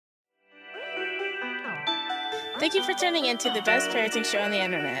Thank you for tuning in to the best parenting show on the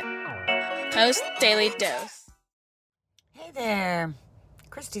internet, Post Daily Dose. Hey there,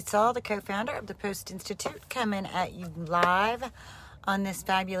 Christy Saul, the co-founder of the Post Institute, coming at you live on this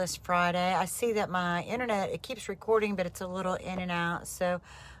fabulous Friday. I see that my internet, it keeps recording, but it's a little in and out, so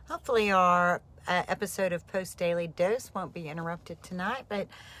hopefully our episode of Post Daily Dose won't be interrupted tonight. But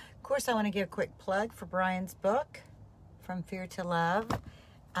of course, I want to give a quick plug for Brian's book, From Fear to Love.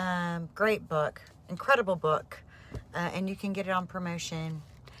 Great book, incredible book, and you can get it on promotion.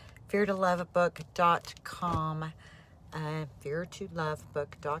 feartolovebook.com.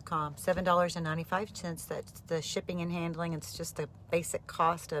 feartolovebook.com. $7.95. That's the shipping and handling. It's just the basic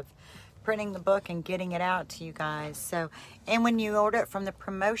cost of printing the book and getting it out to you guys. So, and when you order it from the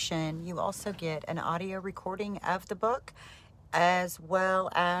promotion, you also get an audio recording of the book as well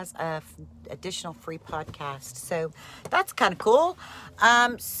as a additional free podcast. So that's kind of cool.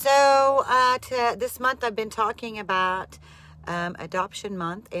 This month I've been talking about Adoption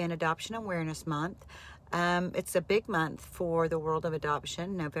Month and Adoption Awareness Month. It's a big month for the world of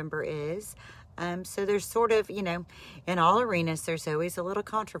adoption. November is. So there's sort of, in all arenas, there's always a little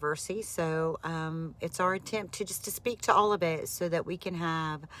controversy. So it's our attempt to speak to all of it so that we can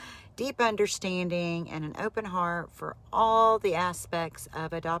have deep understanding and an open heart for all the aspects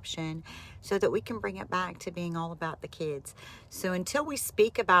of adoption so that we can bring it back to being all about the kids. So until we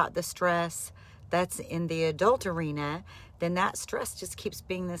speak about the stress that's in the adult arena, then that stress just keeps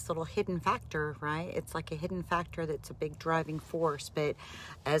being this little hidden factor, right? It's like a hidden factor that's a big driving force. But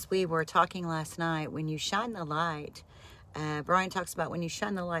as we were talking last night, when you shine the light, Brian talks about when you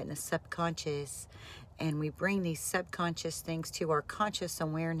shine the light in the subconscious and we bring these subconscious things to our conscious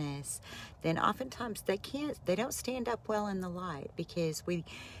awareness, then oftentimes they don't stand up well in the light because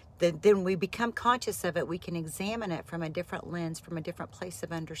then we become conscious of it. We can examine it from a different lens, from a different place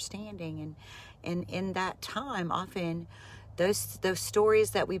of understanding. And in that time, often those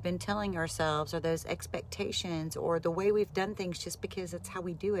stories that we've been telling ourselves or those expectations or the way we've done things just because it's how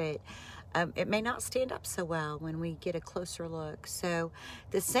we do it, it may not stand up so well when we get a closer look. So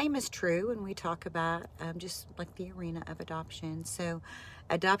the same is true when we talk about just like the arena of adoption. So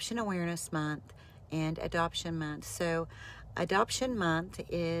Adoption Awareness Month and Adoption Month. So Adoption Month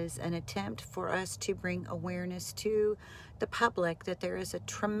is an attempt for us to bring awareness to the public that there is a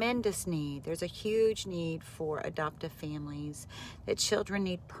tremendous need. There's a huge need for adoptive families, that children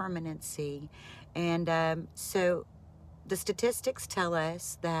need permanency. And so the statistics tell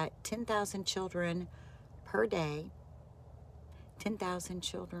us that 10,000 children per day, 10,000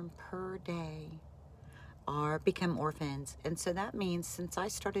 children per day become orphans. And so that means since I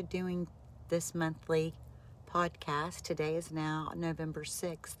started doing this monthly podcast, today is now November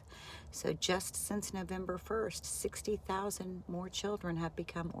 6th. So just since November 1st, 60,000 more children have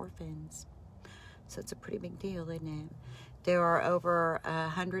become orphans. So it's a pretty big deal, isn't it? There are over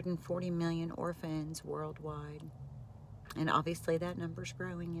 140 million orphans worldwide. And obviously that number's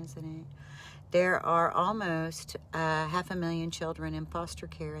growing, isn't it? There are almost 500,000 children in foster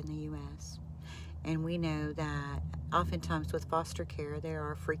care in the U.S. And we know that oftentimes with foster care, there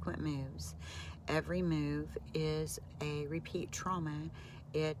are frequent moves. Every move is a repeat trauma.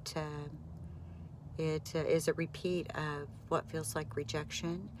 It is a repeat of what feels like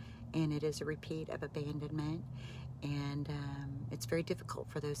rejection, and it is a repeat of abandonment. And it's very difficult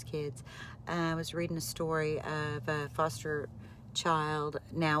for those kids. I was reading a story of a foster child,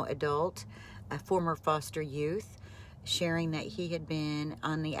 now adult, a former foster youth, sharing that he had been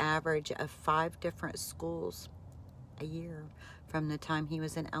on the average of 5 different schools a year from the time he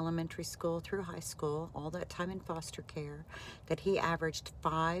was in elementary school through high school, all that time in foster care, that he averaged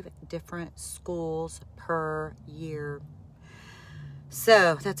 5 different schools per year.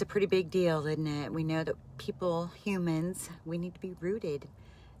 So that's a pretty big deal, isn't it? We know that people, humans, we need to be rooted.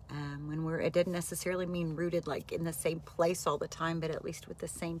 It doesn't necessarily mean rooted like in the same place all the time, but at least with the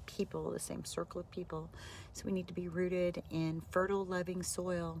same people, the same circle of people. So we need to be rooted in fertile, loving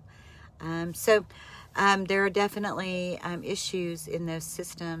soil. So there are definitely issues in those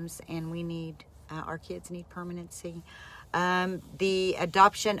systems, and our kids need permanency. The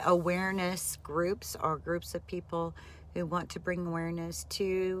adoption awareness groups are groups of people who want to bring awareness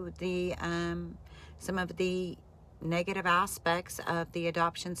to some of the negative aspects of the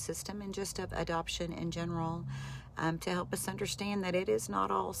adoption system and just of adoption in general, to help us understand that it is not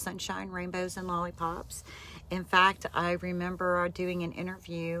all sunshine, rainbows, and lollipops. In fact, I remember doing an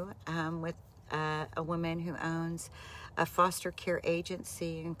interview with a woman who owns a foster care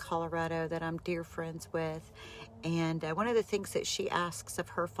agency in Colorado that I'm dear friends with. And one of the things that she asks of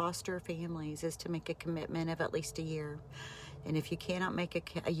her foster families is to make a commitment of at least a year. And if you cannot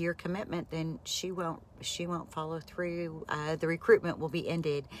make a year commitment, then she won't follow through. The recruitment will be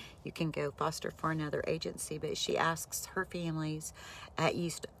ended. You can go foster for another agency, but she asks her families at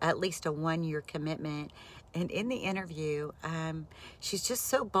least a 1-year commitment. And in the interview, she's just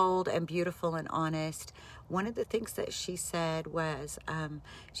so bold and beautiful and honest. One of the things that she said was,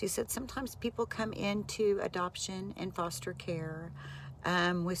 she said sometimes people come into adoption and foster care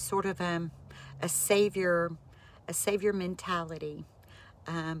with sort of a savior mentality,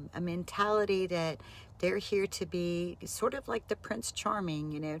 a mentality that they're here to be sort of like the Prince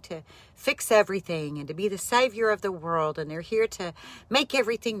Charming, to fix everything and to be the savior of the world. And they're here to make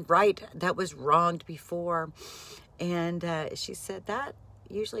everything right that was wronged before. And she said that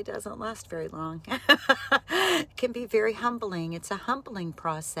usually doesn't last very long. It can be very humbling. It's a humbling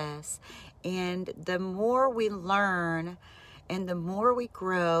process. And the more we learn and the more we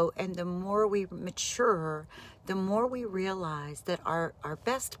grow and the more we mature, the more we realize that our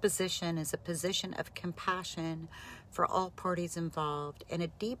best position is a position of compassion for all parties involved and a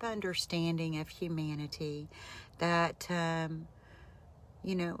deep understanding of humanity, that,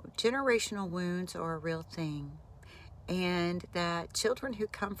 generational wounds are a real thing. And that children who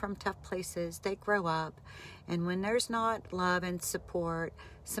come from tough places, they grow up. And when there's not love and support,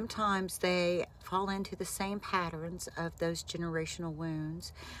 sometimes they fall into the same patterns of those generational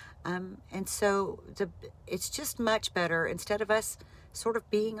wounds. And so it's just much better, instead of us sort of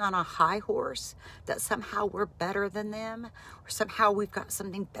being on a high horse, that somehow we're better than them, or somehow we've got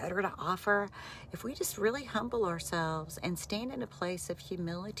something better to offer. If we just really humble ourselves and stand in a place of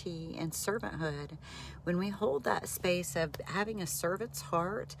humility and servanthood, when we hold that space of having a servant's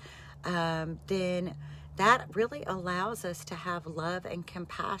heart, then that really allows us to have love and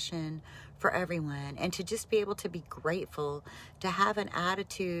compassion for everyone, and to just be able to be grateful, to have an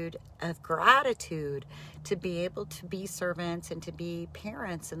attitude of gratitude, to be able to be servants and to be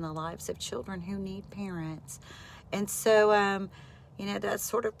parents in the lives of children who need parents. And so, that's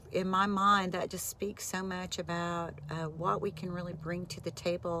sort of, in my mind, that just speaks so much about what we can really bring to the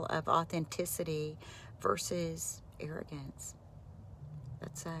table of authenticity versus arrogance.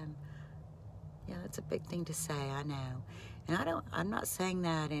 That's a big thing to say, I know. And I'm not saying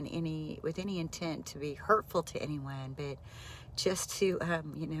that with any intent to be hurtful to anyone, but just to,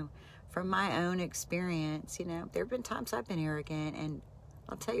 from my own experience, there have been times I've been arrogant, and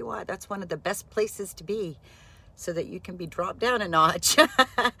I'll tell you what, that's one of the best places to be, so that you can be dropped down a notch.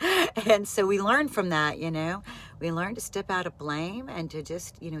 And so we learn from that, we learn to step out of blame and to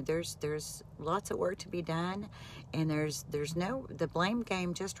just, there's lots of work to be done, and the blame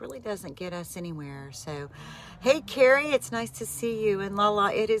game just really doesn't get us anywhere. So, hey, Carrie, it's nice to see you. And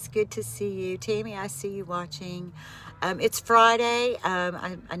Lala, it is good to see you. Tammy, I see you watching. It's Friday.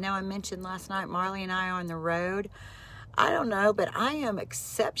 I know I mentioned last night, Marley and I are on the road. I don't know, but I am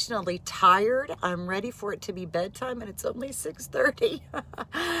exceptionally tired. I'm ready for it to be bedtime, and it's only 6:30.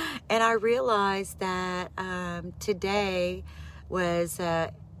 And I realized that today was,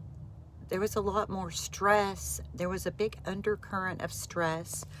 there was a lot more stress. There was a big undercurrent of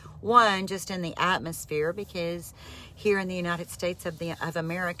stress. One, just in the atmosphere, because here in the United States of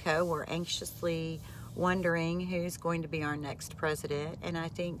America, we're anxiously wondering who's going to be our next president. And I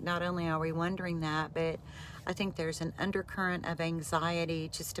think not only are we wondering that, but I think there's an undercurrent of anxiety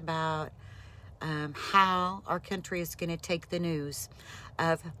just about how our country is going to take the news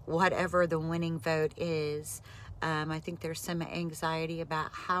of whatever the winning vote is. I think there's some anxiety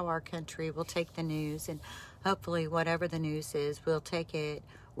about how our country will take the news, and hopefully whatever the news is, we'll take it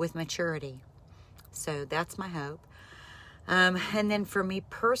with maturity. So that's my hope. And then for me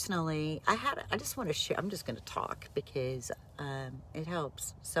personally, I just want to share. I'm just going to talk because it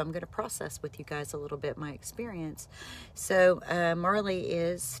helps. So I'm going to process with you guys a little bit my experience. So Marley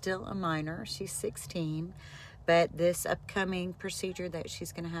is still a minor. She's 16. But this upcoming procedure that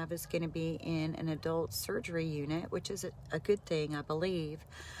she's going to have is going to be in an adult surgery unit, which is a good thing, I believe.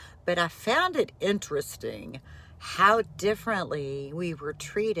 But I found it interesting how differently we were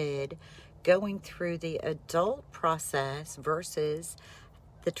treated going through the adult process versus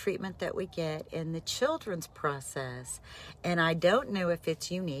the treatment that we get in the children's process. And I don't know if it's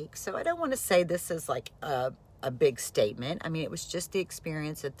unique, so I don't want to say this is like a big statement. I mean, it was just the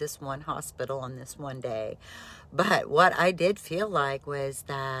experience at this one hospital on this one day. But what I did feel like was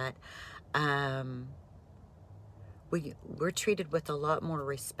that we're treated with a lot more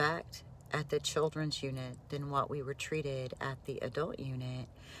respect at the children's unit than what we were treated at the adult unit.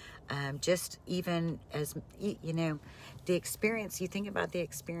 Just even as, the experience, you think about the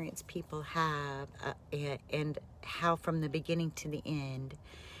experience people have and how from the beginning to the end,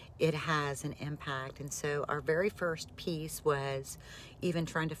 it has an impact. And so our very first piece was even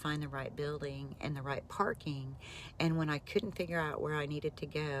trying to find the right building and the right parking. And when I couldn't figure out where I needed to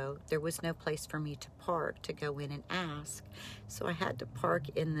go, there was no place for me to park to go in and ask. So I had to park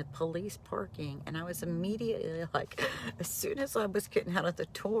in the police parking. And I was immediately like, as soon as I was getting out of the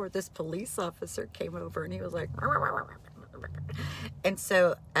door, this police officer came over and he was like, and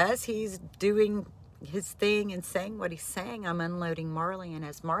so as he's doing his thing and saying what he's saying, I'm unloading Marley. And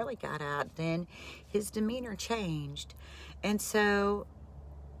as Marley got out, then his demeanor changed. And so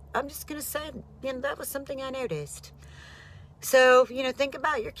I'm just going to say, that was something I noticed. So, think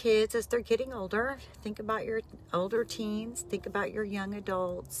about your kids as they're getting older. Think about your older teens. Think about your young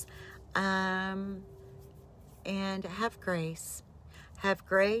adults. And have grace. Have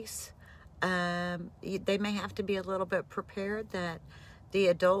grace. They may have to be a little bit prepared that the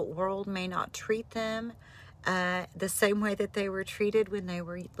adult world may not treat them the same way that they were treated when they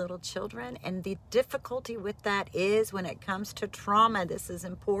were little children. And the difficulty with that is when it comes to trauma, this is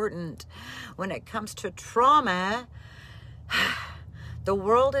important. When it comes to trauma, the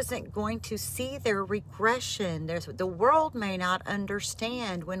world isn't going to see their regression. The world may not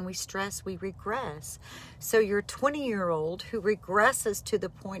understand when we stress, we regress. So your 20-year-old who regresses to the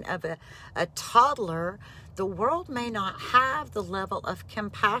point of a toddler, the world may not have the level of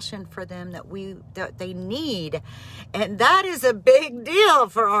compassion for them that they need. And that is a big deal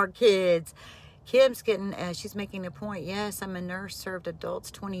for our kids. Kim's she's making a point. Yes, I'm a nurse, served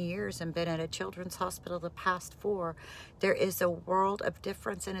adults 20 years and been at a children's hospital the past 4. There is a world of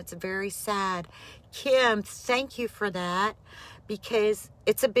difference and it's very sad. Kim, thank you for that because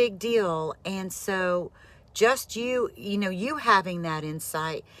it's a big deal. And so just you having that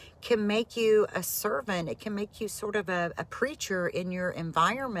insight can make you a servant. It can make you sort of a preacher in your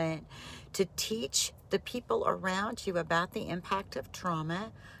environment to teach the people around you about the impact of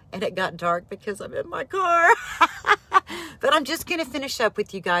trauma. And it got dark because I'm in my car. But I'm just going to finish up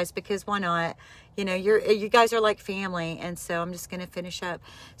with you guys because why not? You guys are like family. And so I'm just going to finish up.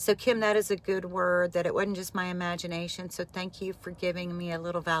 So Kim, that is a good word, that it wasn't just my imagination. So thank you for giving me a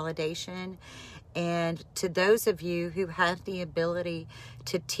little validation. And to those of you who have the ability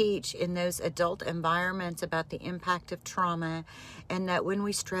to teach in those adult environments about the impact of trauma and that when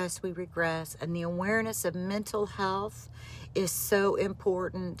we stress, we regress, and the awareness of mental health is so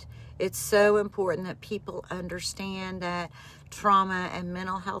important. It's so important that people understand that trauma and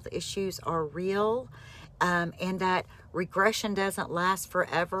mental health issues are real, and that regression doesn't last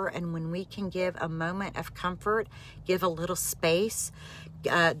forever. And when we can give a moment of comfort, give a little space,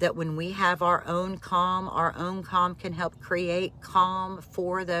 that when we have our own calm can help create calm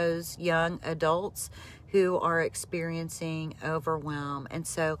for those young adults who are experiencing overwhelm. And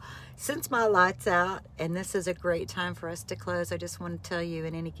so since my light's out, and this is a great time for us to close, I just want to tell you,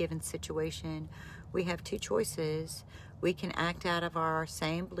 in any given situation, we have 2 choices. We can act out of our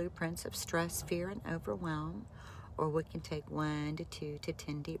same blueprints of stress, fear, and overwhelm, or we can take 1 to 2 to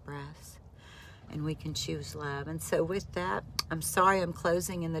 10 deep breaths, and we can choose love. And so with that, I'm sorry I'm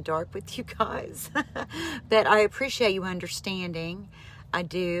closing in the dark with you guys, but I appreciate you understanding. I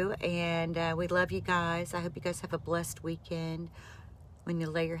do, and we love you guys. I hope you guys have a blessed weekend. When you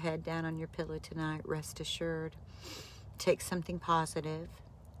lay your head down on your pillow tonight, rest assured, take something positive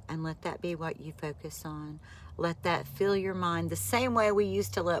and let that be what you focus on. Let that fill your mind the same way we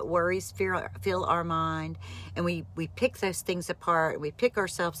used to let worries fill our mind, and we pick those things apart, we pick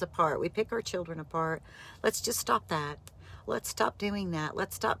ourselves apart, we pick our children apart. Let's just stop that. Let's stop doing that.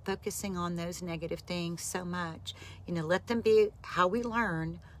 Let's stop focusing on those negative things so much. Let them be how we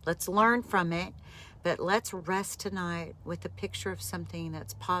learn. Let's learn from it. But let's rest tonight with a picture of something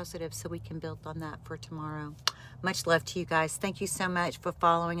that's positive so we can build on that for tomorrow. Much love to you guys. Thank you so much for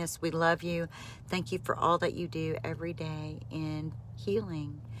following us. We love you. Thank you for all that you do every day in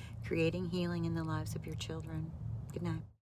healing, creating healing in the lives of your children. Good night.